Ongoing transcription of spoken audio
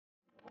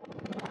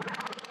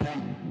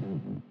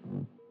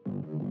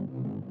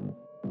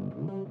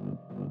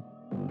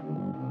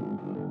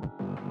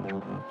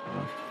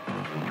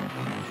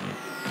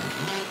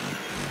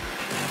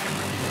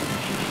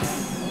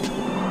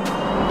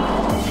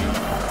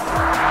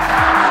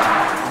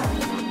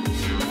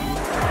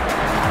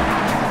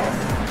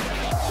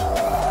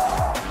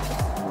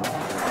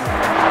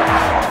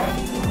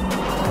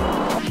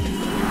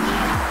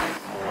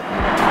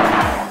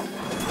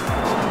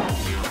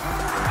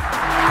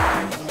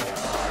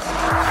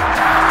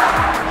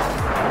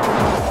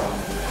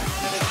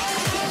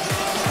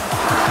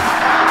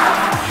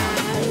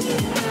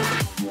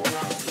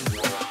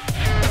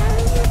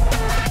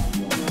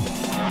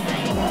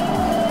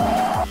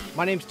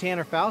name's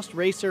Tanner Foust,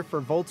 racer for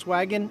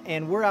Volkswagen,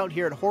 and we're out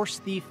here at Horse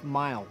Thief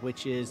Mile,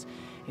 which is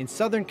in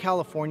Southern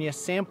California,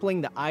 sampling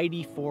the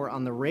ID.4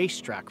 on the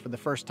racetrack for the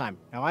first time.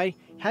 Now, I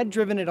had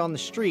driven it on the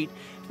street,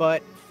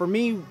 but for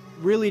me,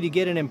 really to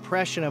get an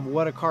impression of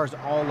what a car's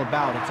all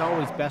about, it's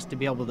always best to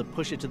be able to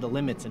push it to the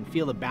limits and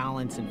feel the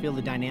balance and feel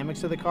the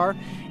dynamics of the car,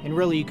 and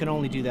really you can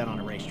only do that on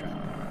a racetrack.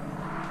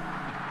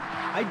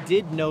 I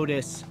did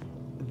notice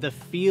the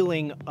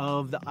feeling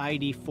of the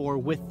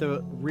ID.4 with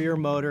the rear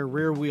motor,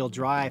 rear wheel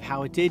drive,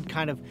 how it did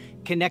kind of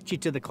connect you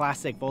to the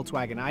classic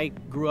Volkswagen. I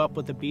grew up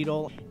with the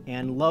Beetle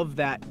and love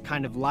that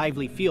kind of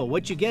lively feel.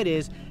 What you get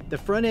is the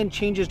front end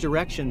changes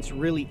directions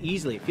really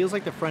easily. It feels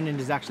like the front end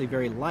is actually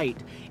very light.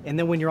 And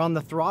then when you're on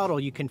the throttle,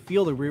 you can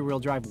feel the rear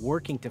wheel drive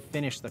working to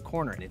finish the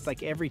corner. And it's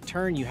like every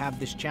turn you have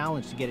this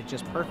challenge to get it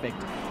just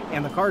perfect.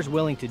 And the car's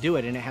willing to do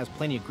it, and it has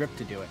plenty of grip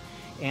to do it.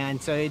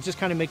 And so it just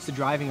kind of makes the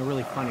driving a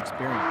really fun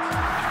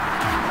experience.